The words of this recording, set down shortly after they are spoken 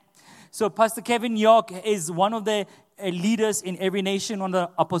So Pastor Kevin York is one of the leaders in Every Nation, one of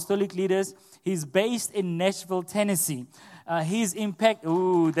the apostolic leaders. He's based in Nashville, Tennessee. His impact,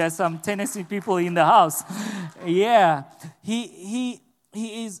 there's some Tennessee people in the house. Yeah, he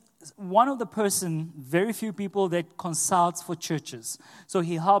is one of the very few people that consults for churches. So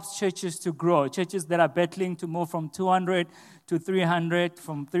he helps churches to grow, churches that are battling to move from 200 to 300,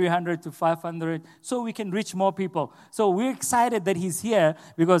 from 300 to 500, so we can reach more people. So we're excited that he's here,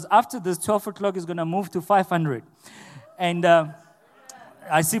 because after this, 12 o'clock is going to move to 500. And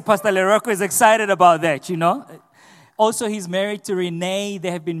I see Pastor Lerocco is excited about that, Also, he's married to Renee.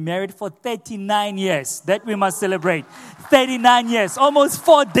 They have been married for 39 years. That we must celebrate. 39 years, almost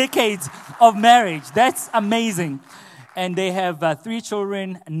 4 decades of marriage. That's amazing. And they have 3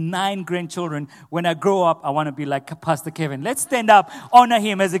 children, 9 grandchildren. When I grow up, I want to be like Pastor Kevin. Let's stand up, honor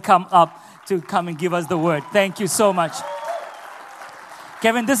him as he come and give us the word. Thank you so much.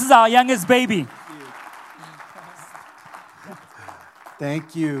 Kevin, this is our youngest baby.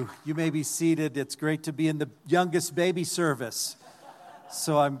 Thank you. You may be seated. It's great to be in the youngest baby service.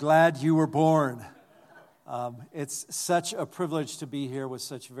 So I'm glad you were born. It's such a privilege to be here with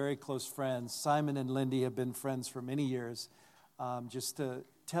such very close friends. Simon and Lindy have been friends for many years. Just to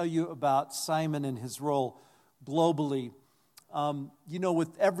tell you about Simon and his role globally.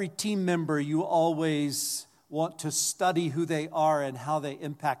 With every team member, you always want to study who they are and how they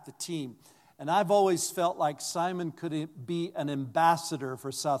impact the team. And I've always felt like Simon could be an ambassador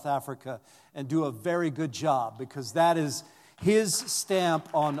for South Africa and do a very good job, because that is his stamp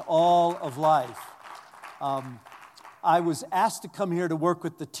on all of life. I was asked to come here to work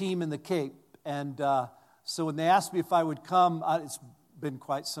with the team in the Cape. And so when they asked me if I would come, it's been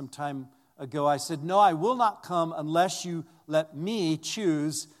quite some time ago, I said, no, I will not come unless you let me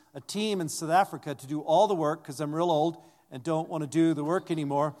choose a team in South Africa to do all the work, because I'm real old and don't want to do the work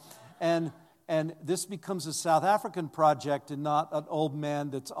anymore. And this becomes a South African project and not an old man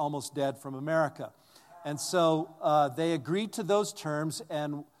that's almost dead from America. And so they agreed to those terms,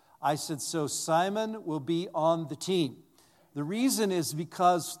 and I said, so Simon will be on the team. The reason is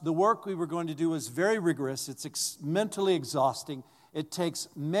because the work we were going to do is very rigorous. It's mentally exhausting. It takes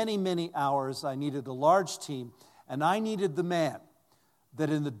many, many hours. I needed a large team, and I needed the man that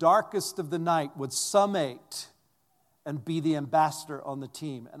in the darkest of the night would summate and be the ambassador on the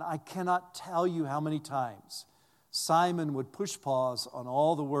team. And I cannot tell you how many times Simon would push pause on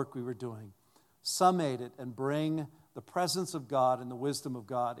all the work we were doing, summate it, and bring the presence of God and the wisdom of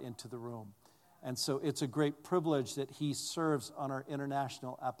God into the room. And so it's a great privilege that he serves on our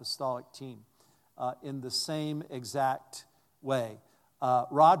international apostolic team in the same exact way.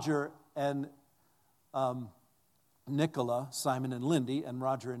 Roger and Nicola, Simon and Lindy, and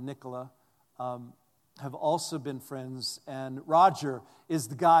Roger and Nicola have also been friends. And Roger is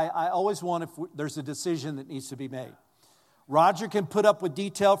the guy I always want if there's a decision that needs to be made. Roger can put up with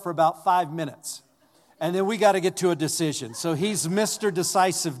detail for about 5 minutes, and then we got to get to a decision. So he's Mr.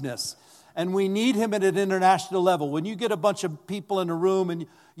 Decisiveness. And we need him at an international level. When you get a bunch of people in a room and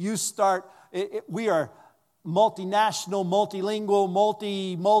you start, we are multinational, multilingual,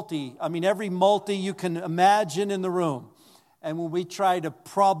 multi. I mean, every multi you can imagine in the room. And when we try to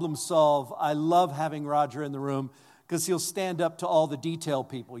problem solve, I love having Roger in the room because he'll stand up to all the detail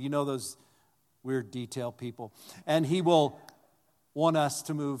people. You know those weird detail people. And he will want us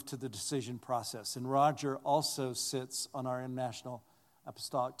to move to the decision process. And Roger also sits on our international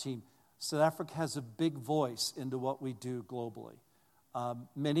apostolic team. South Africa has a big voice into what we do globally.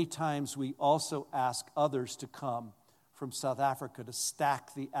 Many times we also ask others to come from South Africa to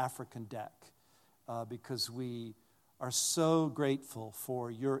stack the African deck because we are so grateful for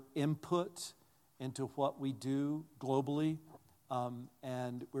your input into what we do globally,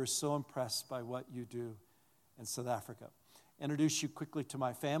 and we're so impressed by what you do in South Africa. Introduce you quickly to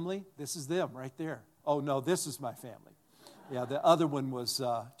my family. This is them right there. Oh, no, this is my family. Yeah, the other one was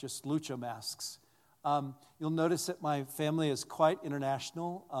just lucha masks. You'll notice that my family is quite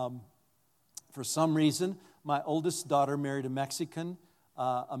international. For some reason, my oldest daughter married a Mexican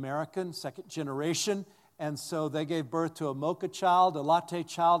American, second generation, and so they gave birth to a mocha child, a latte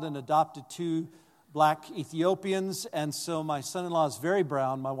child, and adopted 2 black Ethiopians. And so my son-in-law is very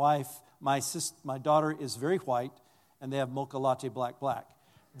brown. My wife, my daughter is very white, and they have mocha latte black.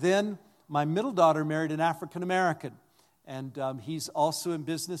 Then my middle daughter married an African American. And he's also in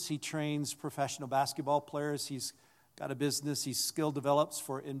business. He trains professional basketball players. He's got a business. He skill develops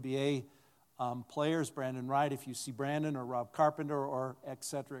for NBA players. Brandon Wright, if you see Brandon, or Rob Carpenter, or et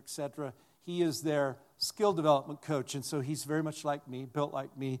cetera, he is their skill development coach. And so he's very much like me, built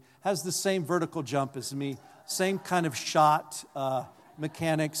like me, has the same vertical jump as me, same kind of shot,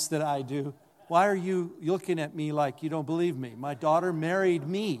 mechanics that I do. Why are you looking at me like you don't believe me? My daughter married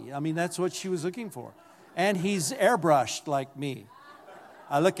me. I mean, that's what she was looking for. And he's airbrushed like me.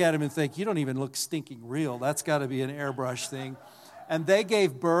 I look at him and think, you don't even look stinking real. That's got to be an airbrush thing. And they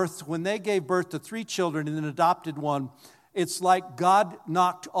gave birth. When they gave birth to 3 children and an adopted one, it's like God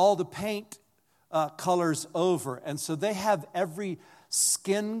knocked all the paint colors over. And so they have every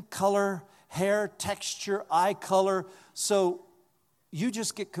skin color, hair texture, eye color. So you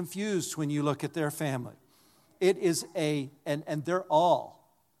just get confused when you look at their family. It is and they're all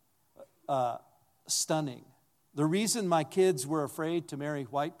stunning. The reason my kids were afraid to marry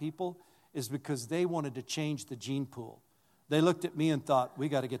white people is because they wanted to change the gene pool. They looked at me and thought, we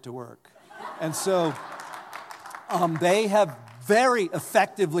got to get to work. And so they have very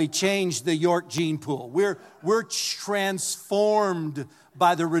effectively changed the York gene pool. We're transformed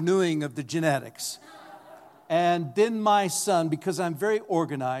by the renewing of the genetics. And then my son, because I'm very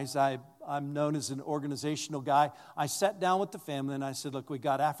organized, I'm known as an organizational guy, I sat down with the family and I said, look, we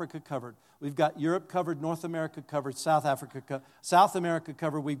got Africa covered. We've got Europe covered, North America covered, South America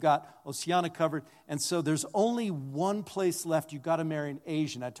covered, we've got Oceania covered. And so there's only one place left. You've got to marry an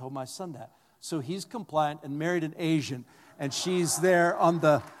Asian. I told my son that. So he's compliant and married an Asian. And she's there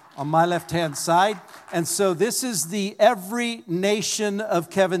on my left-hand side. And so this is the every nation of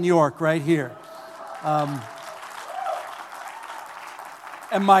Kevin York right here.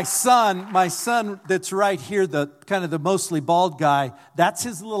 And my son that's right here, the kind of the mostly bald guy, that's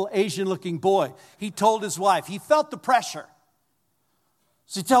his little Asian-looking boy. He told his wife, he felt the pressure.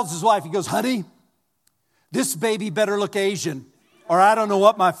 So he tells his wife, he goes, honey, this baby better look Asian, or I don't know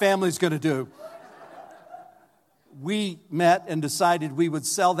what my family's going to do. We met and decided we would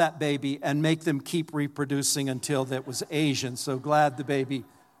sell that baby and make them keep reproducing until that was Asian. So glad the baby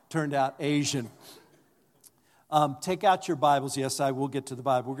turned out Asian. Take out your Bibles. Yes, I will get to the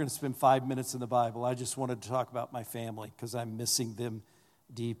Bible. We're going to spend 5 minutes in the Bible. I just wanted to talk about my family because I'm missing them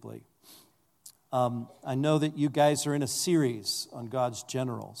deeply. I know that you guys are in a series on God's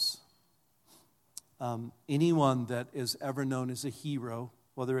generals. Anyone that is ever known as a hero,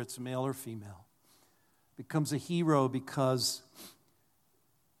 whether it's male or female, becomes a hero because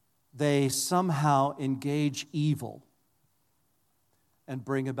they somehow engage evil and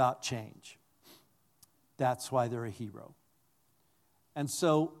bring about change. That's why they're a hero. And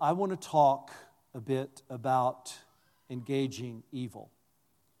so I want to talk a bit about engaging evil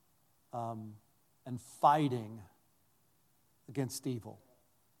and fighting against evil.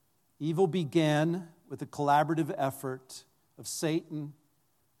 Evil began with a collaborative effort of Satan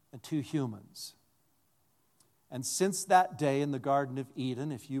and 2 humans. And since that day in the Garden of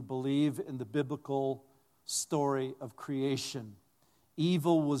Eden, if you believe in the biblical story of creation,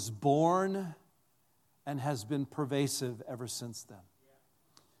 evil was born and has been pervasive ever since then.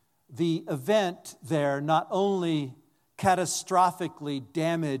 The event there not only catastrophically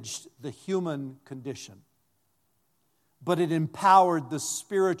damaged the human condition, but it empowered the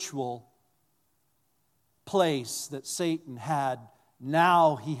spiritual place that Satan had.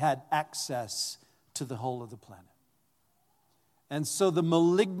 Now he had access to the whole of the planet. And so the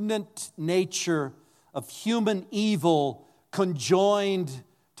malignant nature of human evil conjoined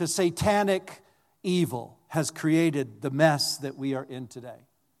to satanic evil has created the mess that we are in today.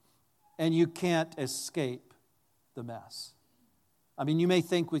 And you can't escape the mess. I mean, you may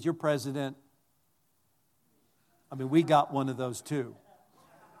think with your president, we got one of those too.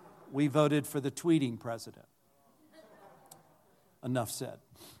 We voted for the tweeting president. Enough said.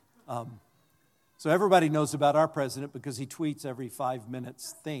 So everybody knows about our president because he tweets every 5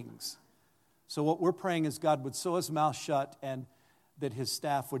 minutes things. So what we're praying is God would sew his mouth shut and that his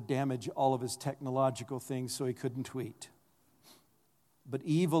staff would damage all of his technological things so he couldn't tweet. But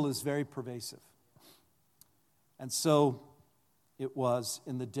evil is very pervasive. And so it was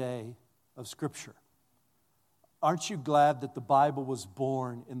in the day of Scripture. Aren't you glad that the Bible was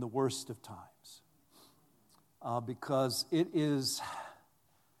born in the worst of times? Because it is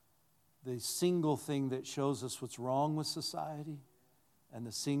the single thing that shows us what's wrong with society and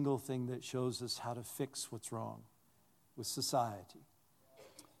the single thing that shows us how to fix what's wrong with society.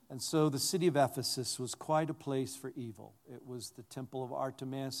 And so the city of Ephesus was quite a place for evil. It was the temple of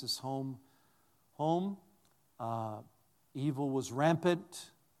Artemis' home. Evil was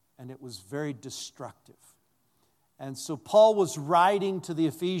rampant, and it was very destructive. And so Paul was writing to the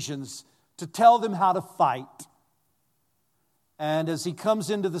Ephesians to tell them how to fight. And as he comes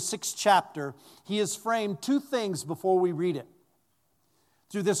into the 6th chapter, he has framed 2 things before we read it.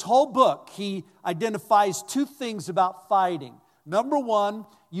 Through this whole book, he identifies 2 things about fighting. Number 1,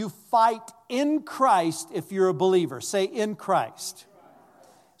 you fight in Christ if you're a believer. Say, in Christ.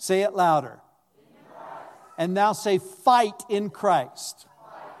 Say it louder. And now say, fight in Christ.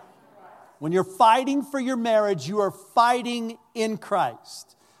 When you're fighting for your marriage, you are fighting in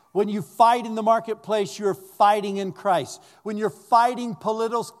Christ. When you fight in the marketplace, you're fighting in Christ. When you're fighting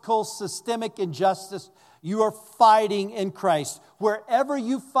political systemic injustice, you are fighting in Christ. Wherever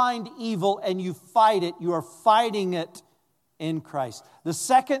you find evil and you fight it, you are fighting it in Christ. The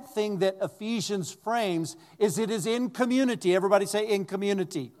second thing that Ephesians frames is it is in community. Everybody say in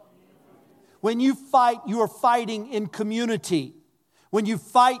community. When you fight, you are fighting in community. When you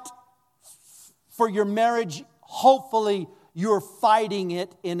fight for your marriage, hopefully you're fighting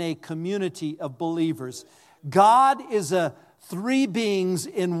it in a community of believers. God is a three beings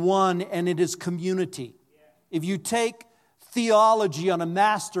in one, and it is community. If you take theology on a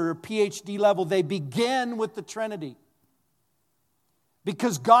master or PhD level, they begin with the Trinity.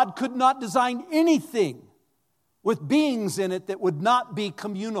 Because God could not design anything with beings in it that would not be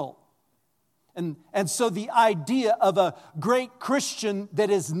communal. And so the idea of a great Christian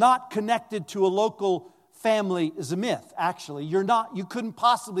that is not connected to a local family is a myth, actually. You couldn't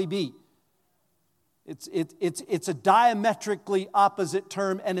possibly be. It's a diametrically opposite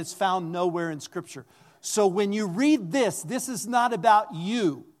term, and it's found nowhere in Scripture. So when you read this is not about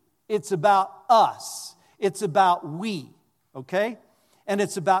you. It's about us. It's about we, okay? And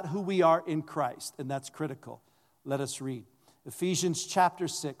it's about who we are in Christ, and that's critical. Let us read. Ephesians chapter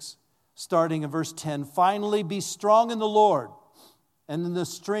 6, starting in verse 10. Finally, be strong in the Lord and in the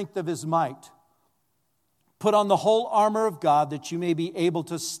strength of His might. Put on the whole armor of God that you may be able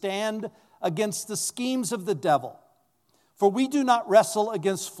to stand against the schemes of the devil. For we do not wrestle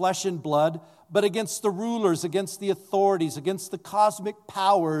against flesh and blood, but against the rulers, against the authorities, against the cosmic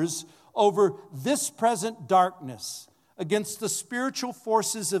powers over this present darkness, against the spiritual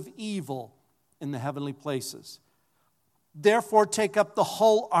forces of evil in the heavenly places. Therefore, take up the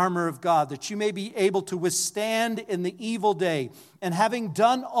whole armor of God, that you may be able to withstand in the evil day, and having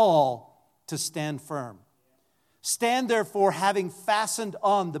done all, to stand firm. Stand therefore, having fastened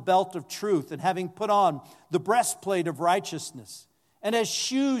on the belt of truth, and having put on the breastplate of righteousness, and as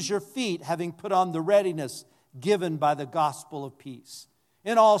shoes your feet, having put on the readiness given by the gospel of peace.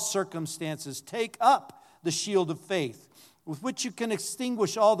 In all circumstances, take up the shield of faith, with which you can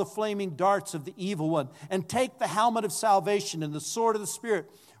extinguish all the flaming darts of the evil one, and take the helmet of salvation and the sword of the Spirit,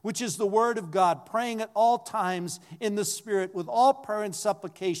 which is the word of God, praying at all times in the Spirit with all prayer and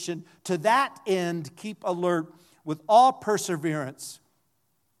supplication. To that end, keep alert with all perseverance,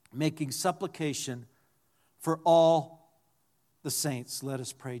 making supplication for all the saints. Let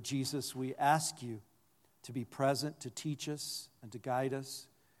us pray. Jesus, we ask you to be present, to teach us and to guide us.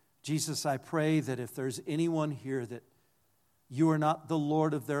 Jesus, I pray that if there's anyone here that you are not the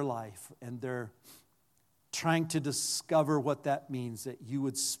Lord of their life and they're trying to discover what that means, that you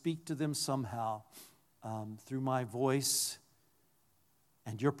would speak to them somehow through my voice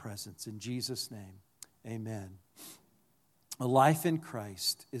and your presence. In Jesus' name, amen. A life in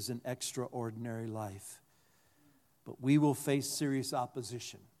Christ is an extraordinary life, but we will face serious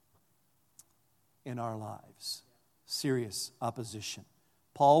opposition in our lives. Serious opposition.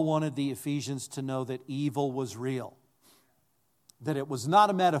 Paul wanted the Ephesians to know that evil was real, that it was not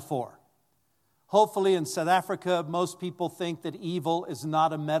a metaphor. Hopefully in South Africa, most people think that evil is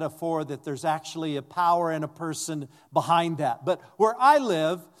not a metaphor, that there's actually a power and a person behind that. But where I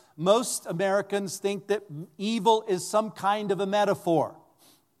live, most Americans think that evil is some kind of a metaphor.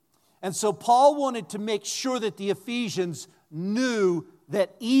 And so Paul wanted to make sure that the Ephesians knew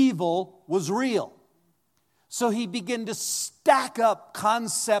that evil was real. So he began to stack up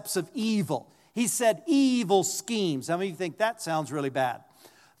concepts of evil. He said evil schemes. How many of you think that sounds really bad?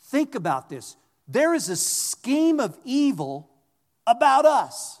 Think about this. There is a scheme of evil about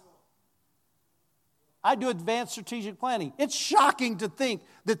us. I do advanced strategic planning. It's shocking to think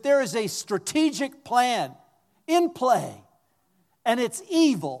that there is a strategic plan in play, and it's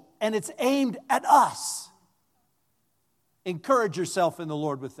evil, and it's aimed at us. Encourage yourself in the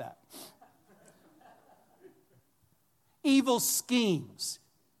Lord with that. Evil schemes.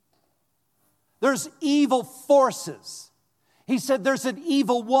 There's evil forces. He said there's an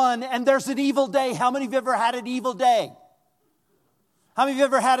evil one and there's an evil day. How many of you ever had an evil day? How many of you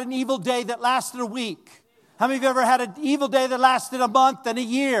ever had an evil day that lasted a week? How many of you ever had an evil day that lasted a month and a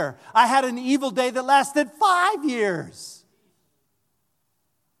year? I had an evil day that lasted 5 years.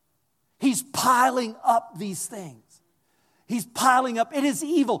 He's piling up these things. He's piling up. It is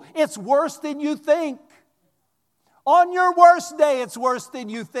evil. It's worse than you think. On your worst day, it's worse than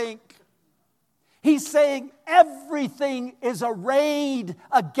you think. He's saying everything is arrayed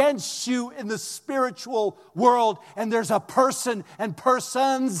against you in the spiritual world, and there's a person and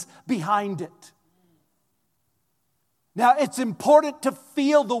persons behind it. Now, it's important to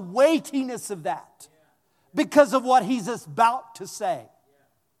feel the weightiness of that because of what he's about to say.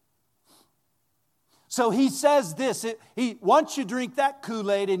 So he says this, once you drink that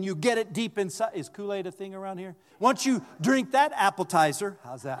Kool-Aid and you get it deep inside, is Kool-Aid a thing around here? Once you drink that appetizer,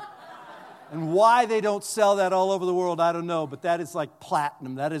 how's that? And why they don't sell that all over the world, I don't know, but that is like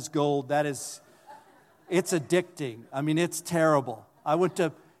platinum, that is gold, it's addicting. I mean, it's terrible.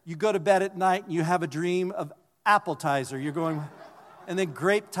 You go to bed at night and you have a dream of appetizer. You're going, and then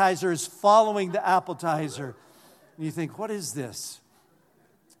grapetizer is following the appetizer. And you think, what is this?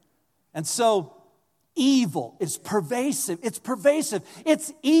 And so, evil is pervasive. It's pervasive.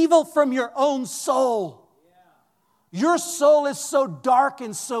 It's evil from your own soul. Your soul is so dark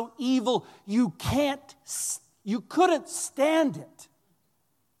and so evil, you couldn't stand it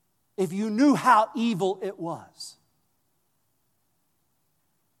if you knew how evil it was.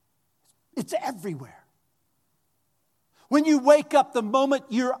 It's everywhere. When you wake up, the moment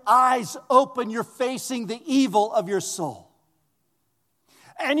your eyes open, you're facing the evil of your soul.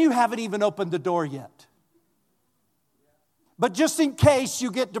 And you haven't even opened the door yet. But just in case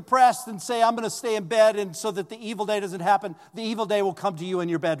you get depressed and say, I'm going to stay in bed, and so that the evil day doesn't happen, the evil day will come to you in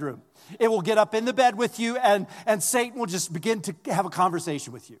your bedroom. It will get up in the bed with you, and Satan will just begin to have a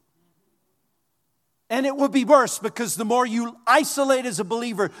conversation with you. And it will be worse, because the more you isolate as a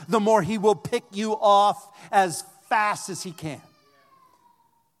believer, the more he will pick you off as fast as he can.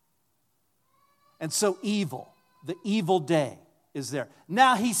 And so the evil day is there.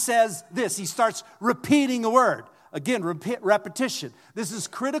 Now he says this, he starts repeating a word. Again, repetition. This is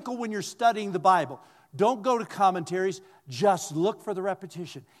critical when you're studying the Bible. Don't go to commentaries. Just look for the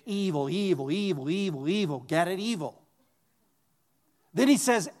repetition. Evil, evil, evil, evil, evil. Get it? Evil. Then he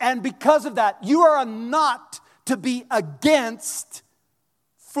says, and because of that, you are not to be against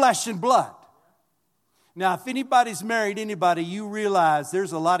flesh and blood. Now, if anybody's married anybody, you realize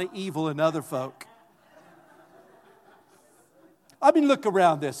there's a lot of evil in other folk. I mean, look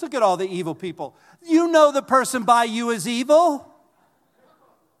around this. Look at all the evil people. You know the person by you is evil.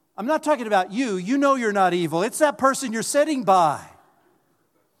 I'm not talking about you. You know you're not evil. It's that person you're sitting by.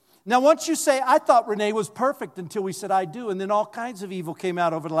 Now, once you say, I thought Renee was perfect until we said I do, and then all kinds of evil came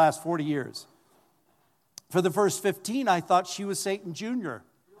out over the last 40 years. For the first 15, I thought she was Satan Jr.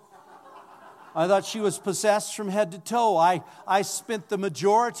 I thought she was possessed from head to toe. I spent the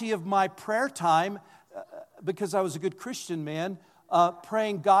majority of my prayer time, because I was a good Christian man,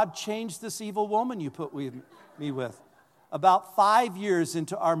 praying, God, change this evil woman you put me with. About 5 years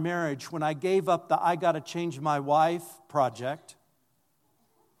into our marriage, when I gave up the I got to change my wife project,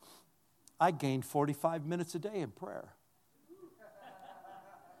 I gained 45 minutes a day in prayer.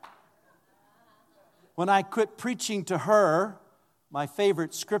 When I quit preaching to her my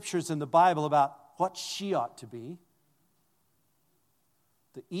favorite scriptures in the Bible about what she ought to be,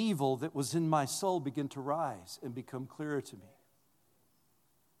 the evil that was in my soul began to rise and become clearer to me.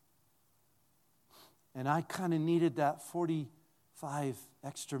 And I kind of needed that 45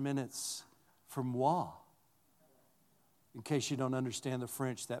 extra minutes for moi. In case you don't understand the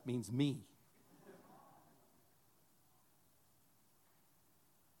French, that means me.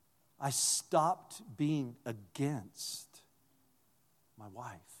 I stopped being against my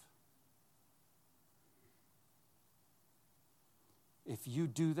wife. If you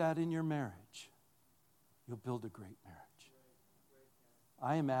do that in your marriage, you'll build a great marriage.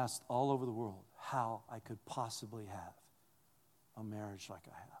 I am asked all over the world how I could possibly have a marriage like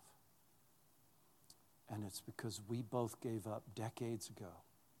I have. And it's because we both gave up decades ago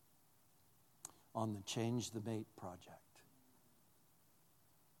on the Change the Mate project.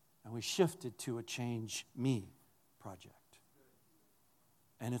 And we shifted to a Change Me project.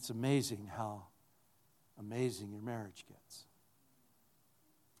 And it's amazing how amazing your marriage gets.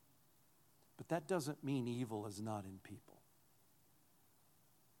 But that doesn't mean evil is not in people.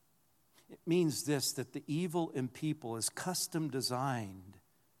 It means this, that the evil in people is custom designed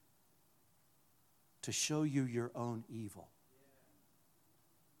to show you your own evil.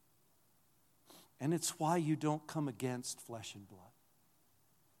 And it's why you don't come against flesh and blood.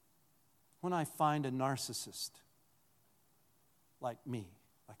 When I find a narcissist like me,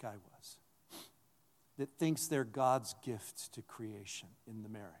 like I was, that thinks they're God's gift to creation in the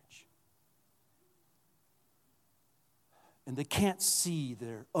marriage, and they can't see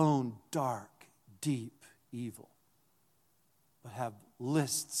their own dark, deep evil, but have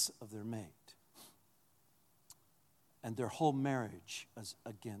lists of their mate, And their whole marriage is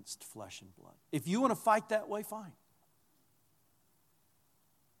against flesh and blood. If you want to fight that way, fine.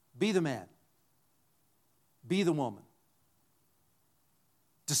 Be the man. Be the woman.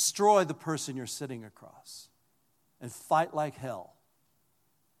 Destroy the person you're sitting across. And fight like hell.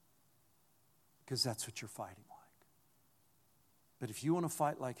 Because that's what you're fighting like. But if you want to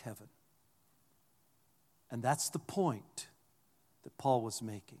fight like heaven, and that's the point that Paul was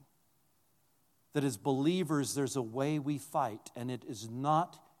making, that as believers, there's a way we fight, and it is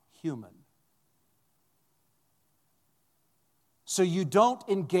not human. So you don't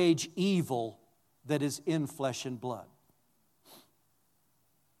engage evil that is in flesh and blood.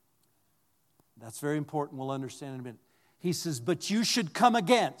 That's very important. We'll understand in a minute. He says, but you should come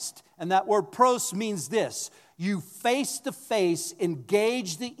against. And that word pros means this. You face to face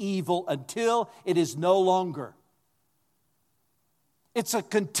engage the evil until it is no longer. It's a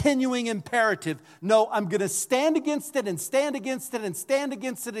continuing imperative. No, I'm going to stand against it and stand against it and stand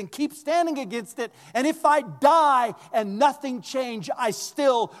against it and keep standing against it. And if I die and nothing changed, I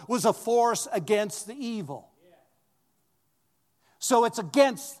still was a force against the evil. So it's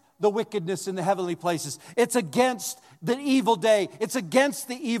against the wickedness in the heavenly places. It's against the evil day. It's against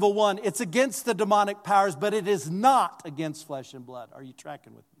the evil one. It's against the demonic powers, but it is not against flesh and blood. Are you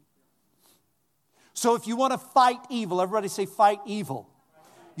tracking with me? So if you want to fight evil, everybody say fight evil.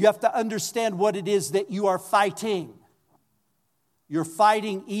 You have to understand what it is that you are fighting. You're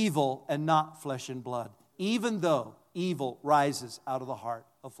fighting evil and not flesh and blood, even though evil rises out of the heart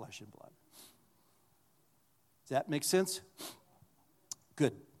of flesh and blood. Does that make sense?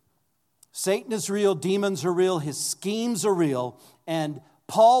 Good. Satan is real, demons are real, his schemes are real, and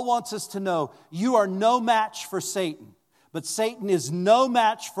Paul wants us to know you are no match for Satan. But Satan is no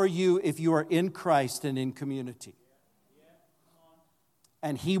match for you if you are in Christ and in community.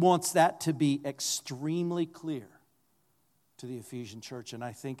 And he wants that to be extremely clear to the Ephesian church, and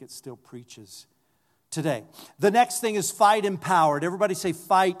I think it still preaches today. The next thing is fight empowered. Everybody say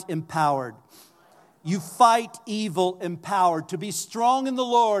fight empowered. You fight evil empowered, to be strong in the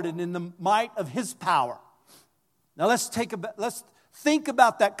Lord and in the might of his power. Now let's think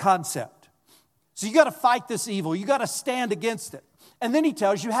about that concept. So you got to fight this evil. You got to stand against it. And then he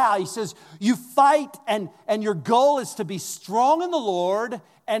tells you how. He says, you fight and your goal is to be strong in the Lord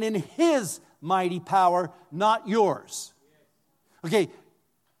and in his mighty power, not yours. Okay,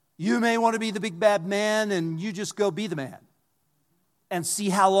 you may want to be the big bad man and you just go be the man and see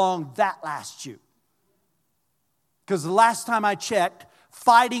how long that lasts you. Because the last time I checked,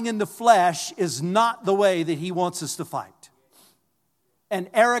 fighting in the flesh is not the way that he wants us to fight. And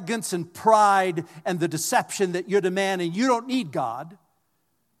arrogance and pride and the deception that you're the man and you don't need God.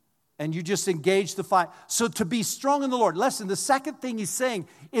 And you just engage the fight. So to be strong in the Lord. Listen, the second thing he's saying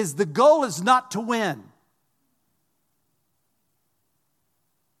is the goal is not to win.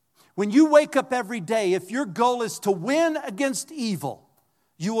 When you wake up every day, if your goal is to win against evil,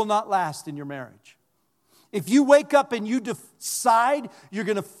 you will not last in your marriage. If you wake up and you decide you're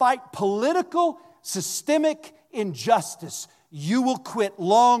going to fight political, systemic injustice, you will quit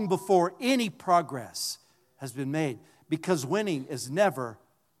long before any progress has been made, because winning is never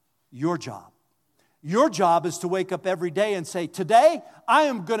your job. Your job is to wake up every day and say, today I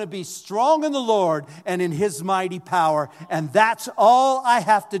am going to be strong in the Lord and in his mighty power, and that's all I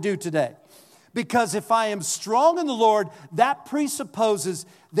have to do today. Because if I am strong in the Lord, that presupposes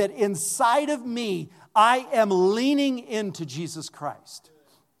that inside of me I am leaning into Jesus Christ.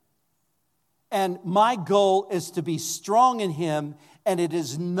 And my goal is to be strong in him, and it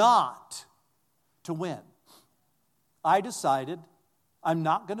is not to win. I decided I'm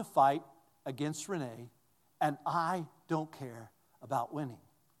not going to fight against Renee, and I don't care about winning.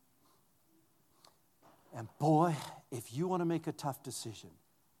 And boy, if you want to make a tough decision,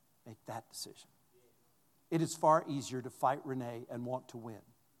 make that decision. It is far easier to fight Renee and want to win.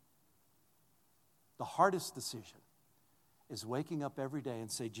 The hardest decision is waking up every day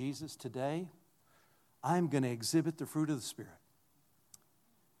and say, Jesus, today I'm going to exhibit the fruit of the Spirit.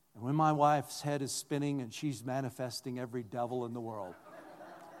 And when my wife's head is spinning and she's manifesting every devil in the world,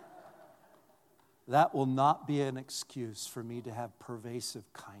 that will not be an excuse for me to have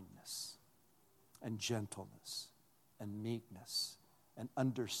pervasive kindness and gentleness and meekness and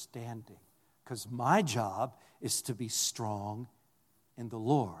understanding. Because my job is to be strong in the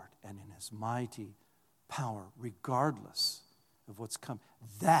Lord and in his mighty power, regardless of what's come.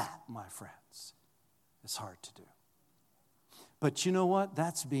 That, my friends, is hard to do. But you know what?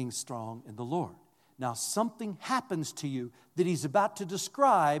 That's being strong in the Lord. Now, something happens to you that he's about to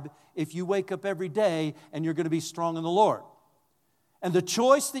describe if you wake up every day and you're going to be strong in the Lord. And the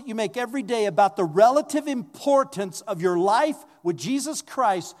choice that you make every day about the relative importance of your life with Jesus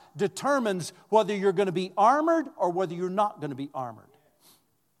Christ determines whether you're going to be armored or whether you're not going to be armored.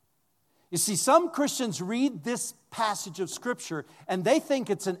 You see, some Christians read this passage of Scripture and they think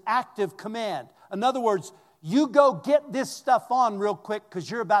it's an active command. In other words, you go get this stuff on real quick because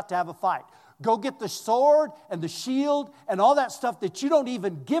you're about to have a fight. Go get the sword and the shield and all that stuff that you don't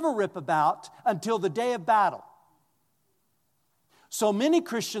even give a rip about until the day of battle. So many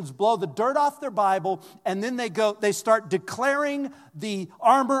Christians blow the dirt off their Bible and then they start declaring the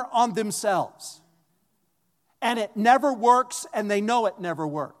armor on themselves. And it never works, and they know it never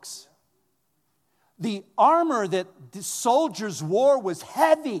works. The armor that the soldiers wore was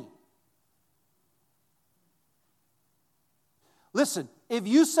heavy. Listen, if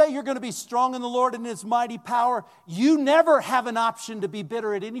you say you're going to be strong in the Lord and His mighty power, you never have an option to be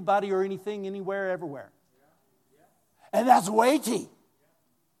bitter at anybody or anything, anywhere, everywhere. And that's weighty.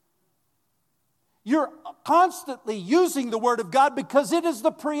 You're constantly using the Word of God because it is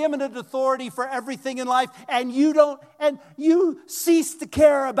the preeminent authority for everything in life, and you cease to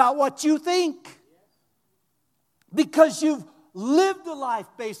care about what you think. Because you've lived a life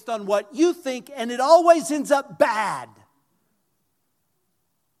based on what you think, and it always ends up bad.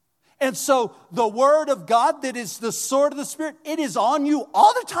 And so the Word of God that is the sword of the Spirit, it is on you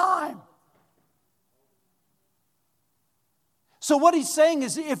all the time. So what he's saying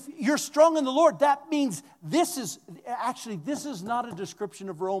is if you're strong in the Lord, that means this is not a description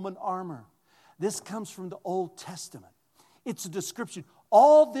of Roman armor. This comes from the Old Testament. It's a description.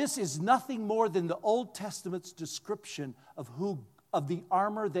 All this is nothing more than the Old Testament's description of the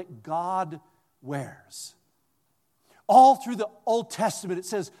armor that God wears. All through the Old Testament it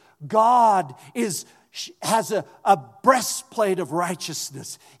says God has a breastplate of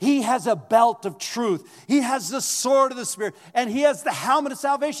righteousness. He has a belt of truth. He has the sword of the Spirit. And He has the helmet of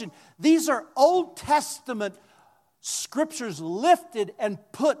salvation. These are Old Testament scriptures lifted and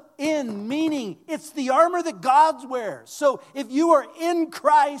put in meaning. It's the armor that God wears. So if you are in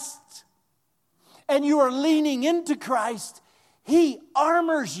Christ and you are leaning into Christ, He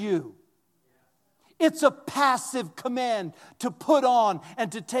armors you. It's a passive command to put on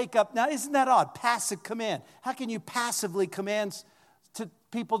and to take up. Now, isn't that odd? Passive command. How can you passively command to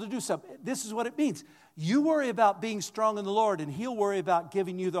people to do something? This is what it means. You worry about being strong in the Lord, and He'll worry about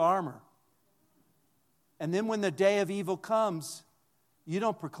giving you the armor. And then when the day of evil comes, you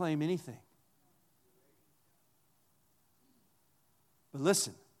don't proclaim anything. But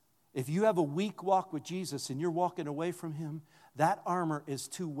listen, if you have a weak walk with Jesus and you're walking away from Him, that armor is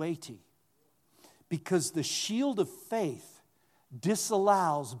too weighty. Because the shield of faith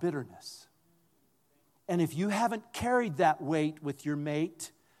disallows bitterness. And if you haven't carried that weight with your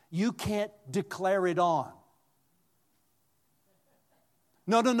mate, you can't declare it on.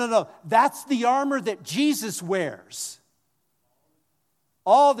 No. That's the armor that Jesus wears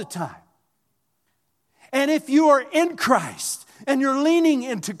all the time. And if you are in Christ and you're leaning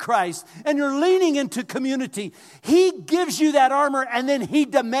into Christ and you're leaning into community, He gives you that armor and then He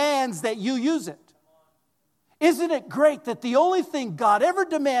demands that you use it. Isn't it great that the only thing God ever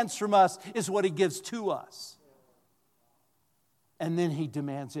demands from us is what He gives to us? And then He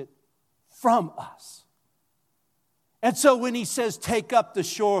demands it from us. And so when He says, take up the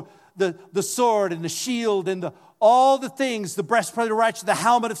sword and the shield and all the things, the breastplate of righteousness, the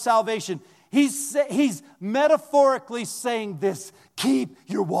helmet of salvation, He's metaphorically saying this: keep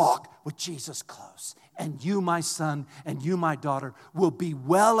your walk with Jesus close. And you, my son, and you, my daughter, will be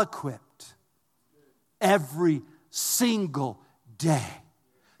well equipped every single day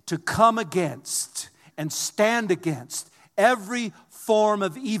to come against and stand against every form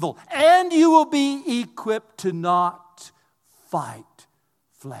of evil. And you will be equipped to not fight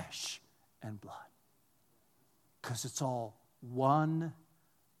flesh and blood. Because it's all one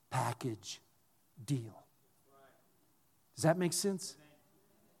package deal. Does that make sense?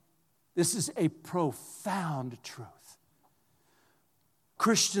 This is a profound truth.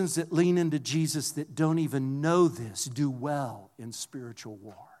 Christians that lean into Jesus that don't even know this do well in spiritual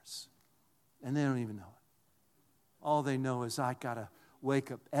wars. And they don't even know it. All they know is, I got to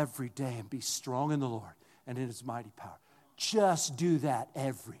wake up every day and be strong in the Lord and in His mighty power. Just do that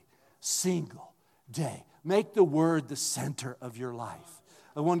every single day. Make the Word the center of your life.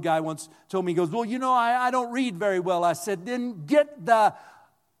 One guy once told me, he goes, well, I don't read very well. I said, then get the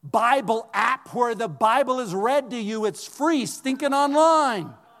Bible app where the Bible is read to you. It's free, stinking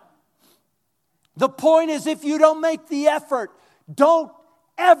online. The point is, if you don't make the effort, don't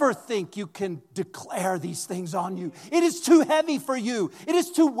ever think you can declare these things on you. It is too heavy for you. It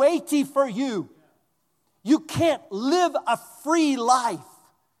is too weighty for you. You can't live a free life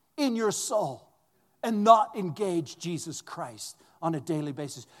in your soul and not engage Jesus Christ on a daily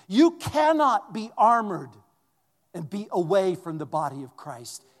basis. You cannot be armored and be away from the body of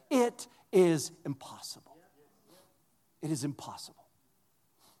Christ. It is impossible. It is impossible.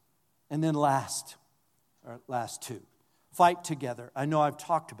 And then last two, fight together. I know I've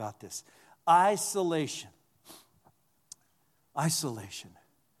talked about this. Isolation.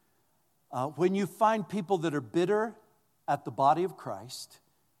 When you find people that are bitter at the body of Christ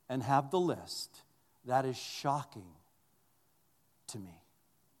and have the list, that is shocking to me.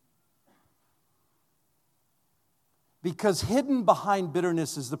 Because hidden behind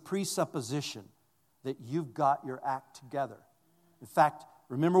bitterness is the presupposition that you've got your act together. In fact,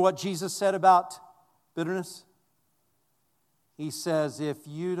 remember what Jesus said about bitterness? He says, if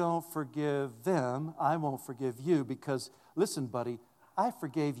you don't forgive them, I won't forgive you. Because, listen, buddy, I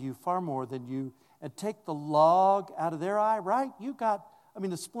forgave you far more than you. And take the log out of their eye, right?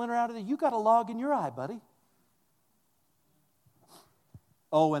 The splinter out of there. You got a log in your eye, buddy.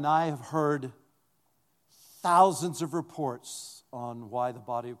 Oh, and I have heard thousands of reports on why the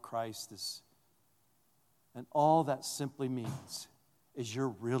body of Christ is. And all that simply means is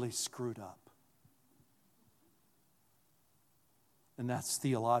you're really screwed up. And that's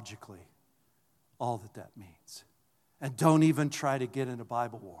theologically all that means. And don't even try to get in a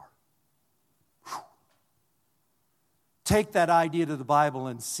Bible war. Whew. Take that idea to the Bible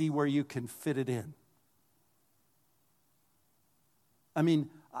and see where you can fit it in.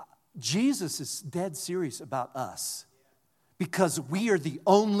 Jesus is dead serious about us. Because we are the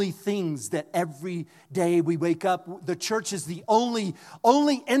only things that every day we wake up, the church is the only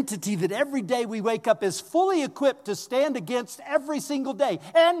entity that every day we wake up is fully equipped to stand against every single day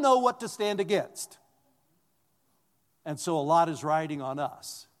and know what to stand against. And so a lot is riding on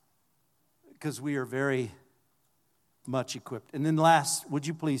us because we are very much equipped. And then last, would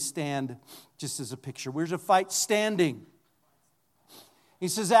you please stand just as a picture? Where's a fight standing? He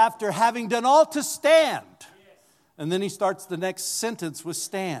says, after having done all to stand. And then he starts the next sentence with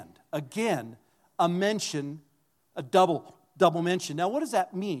stand. Again, a mention, a double mention. Now, what does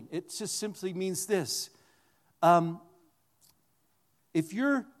that mean? It just simply means this. If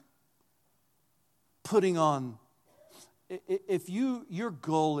you're putting on, if your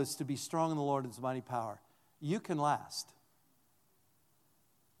goal is to be strong in the Lord and His mighty power, you can last.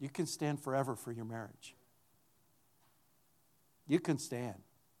 You can stand forever for your marriage. You can stand.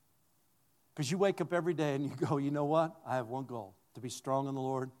 Because you wake up every day and you go, you know what? I have one goal, to be strong in the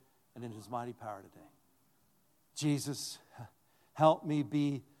Lord and in His mighty power today. Jesus, help me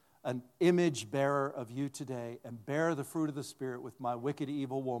be an image bearer of You today and bear the fruit of the Spirit with my wicked,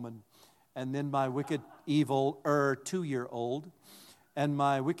 evil woman and then my wicked, evil 2-year-old and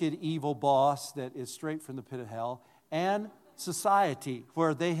my wicked, evil boss that is straight from the pit of hell and society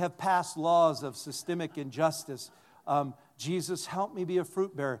where they have passed laws of systemic injustice. Jesus, help me be a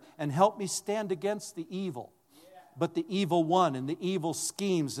fruit bearer and help me stand against the evil. But the evil one and the evil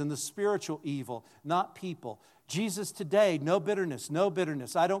schemes and the spiritual evil, not people. Jesus, today, no bitterness, no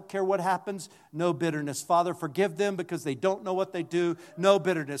bitterness. I don't care what happens, no bitterness. Father, forgive them because they don't know what they do. No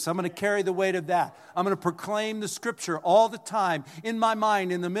bitterness. I'm going to carry the weight of that. I'm going to proclaim the Scripture all the time in my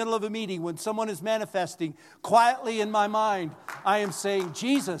mind, in the middle of a meeting when someone is manifesting. Quietly in my mind, I am saying,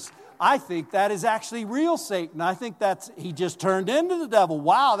 Jesus, I think that is actually real Satan. I think he just turned into the devil.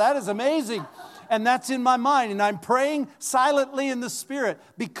 Wow, that is amazing. And that's in my mind. And I'm praying silently in the Spirit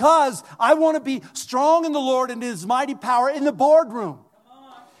because I want to be strong in the Lord and in His mighty power in the boardroom.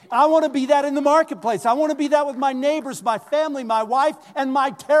 I want to be that in the marketplace. I want to be that with my neighbors, my family, my wife, and my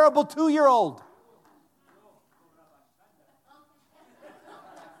terrible 2-year-old.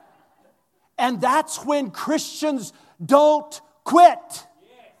 And that's when Christians don't quit.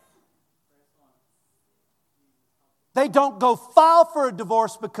 They don't go file for a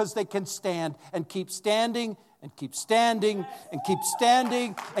divorce because they can stand and keep standing and keep standing and keep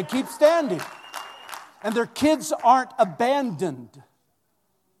standing and keep standing. And their kids aren't abandoned.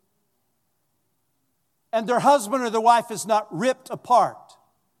 And their husband or their wife is not ripped apart.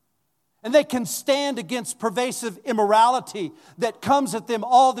 And they can stand against pervasive immorality that comes at them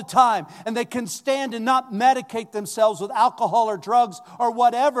all the time. And they can stand and not medicate themselves with alcohol or drugs or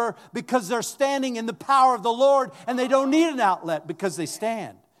whatever because they're standing in the power of the Lord and they don't need an outlet because they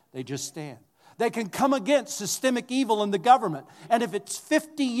stand. They just stand. They can come against systemic evil in the government. And if it's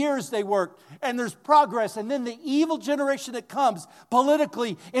 50 years they work and there's progress and then the evil generation that comes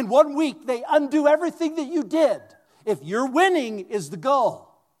politically in 1 week, they undo everything that you did. If you're winning is the goal.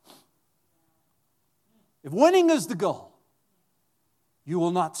 If winning is the goal, you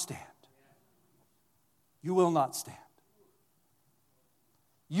will not stand. you will not stand.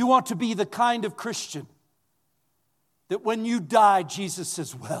 You want to be the kind of Christian that when you die, Jesus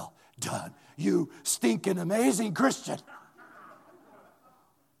says, well done, you stinking amazing Christian.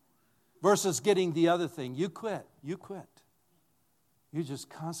 Versus getting the other thing. You quit. You just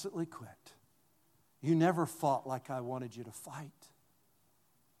constantly quit. You never fought like I wanted you to fight.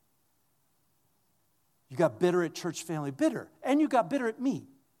 You got bitter at church family, bitter. And you got bitter at me.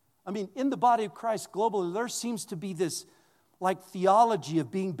 I mean, in the body of Christ globally, there seems to be this like theology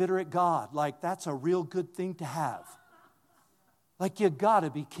of being bitter at God. Like that's a real good thing to have. Like you got to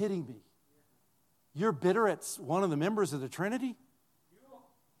be kidding me. You're bitter at one of the members of the Trinity?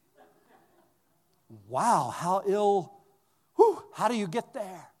 Wow, how ill, how do you get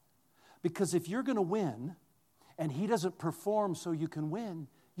there? Because if you're going to win and he doesn't perform so you can win,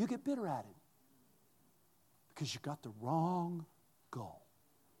 you get bitter at him. Because you got the wrong goal.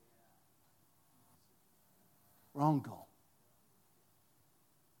 Wrong goal.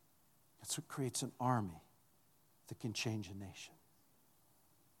 That's what creates an army that can change a nation.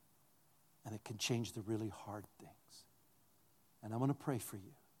 And it can change the really hard things. And I'm going to pray for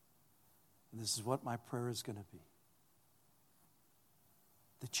you. And this is what my prayer is going to be.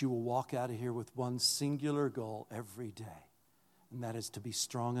 That you will walk out of here with one singular goal every day. And that is to be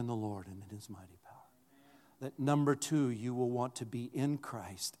strong in the Lord and in His mighty power. That number 2, you will want to be in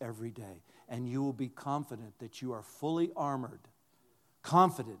Christ every day. And you will be confident that you are fully armored.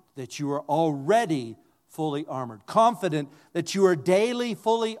 Confident that you are already fully armored. Confident that you are daily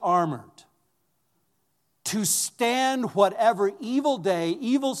fully armored. To stand whatever evil day,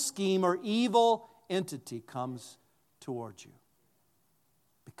 evil scheme, or evil entity comes towards you.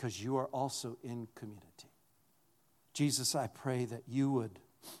 Because you are also in community. Jesus, I pray that you would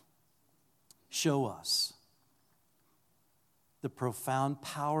show us the profound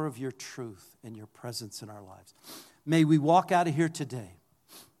power of your truth and your presence in our lives. May we walk out of here today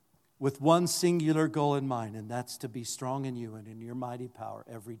with one singular goal in mind, and that's to be strong in you and in your mighty power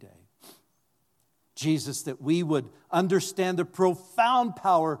every day. Jesus, that we would understand the profound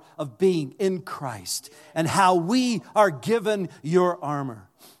power of being in Christ and how we are given your armor.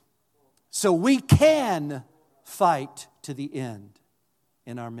 So we can fight to the end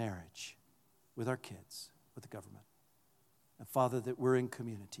in our marriage, with our kids, with the government. And Father, that we're in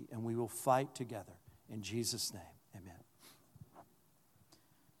community and we will fight together. In Jesus' name, amen.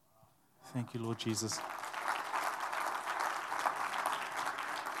 Thank you, Lord Jesus.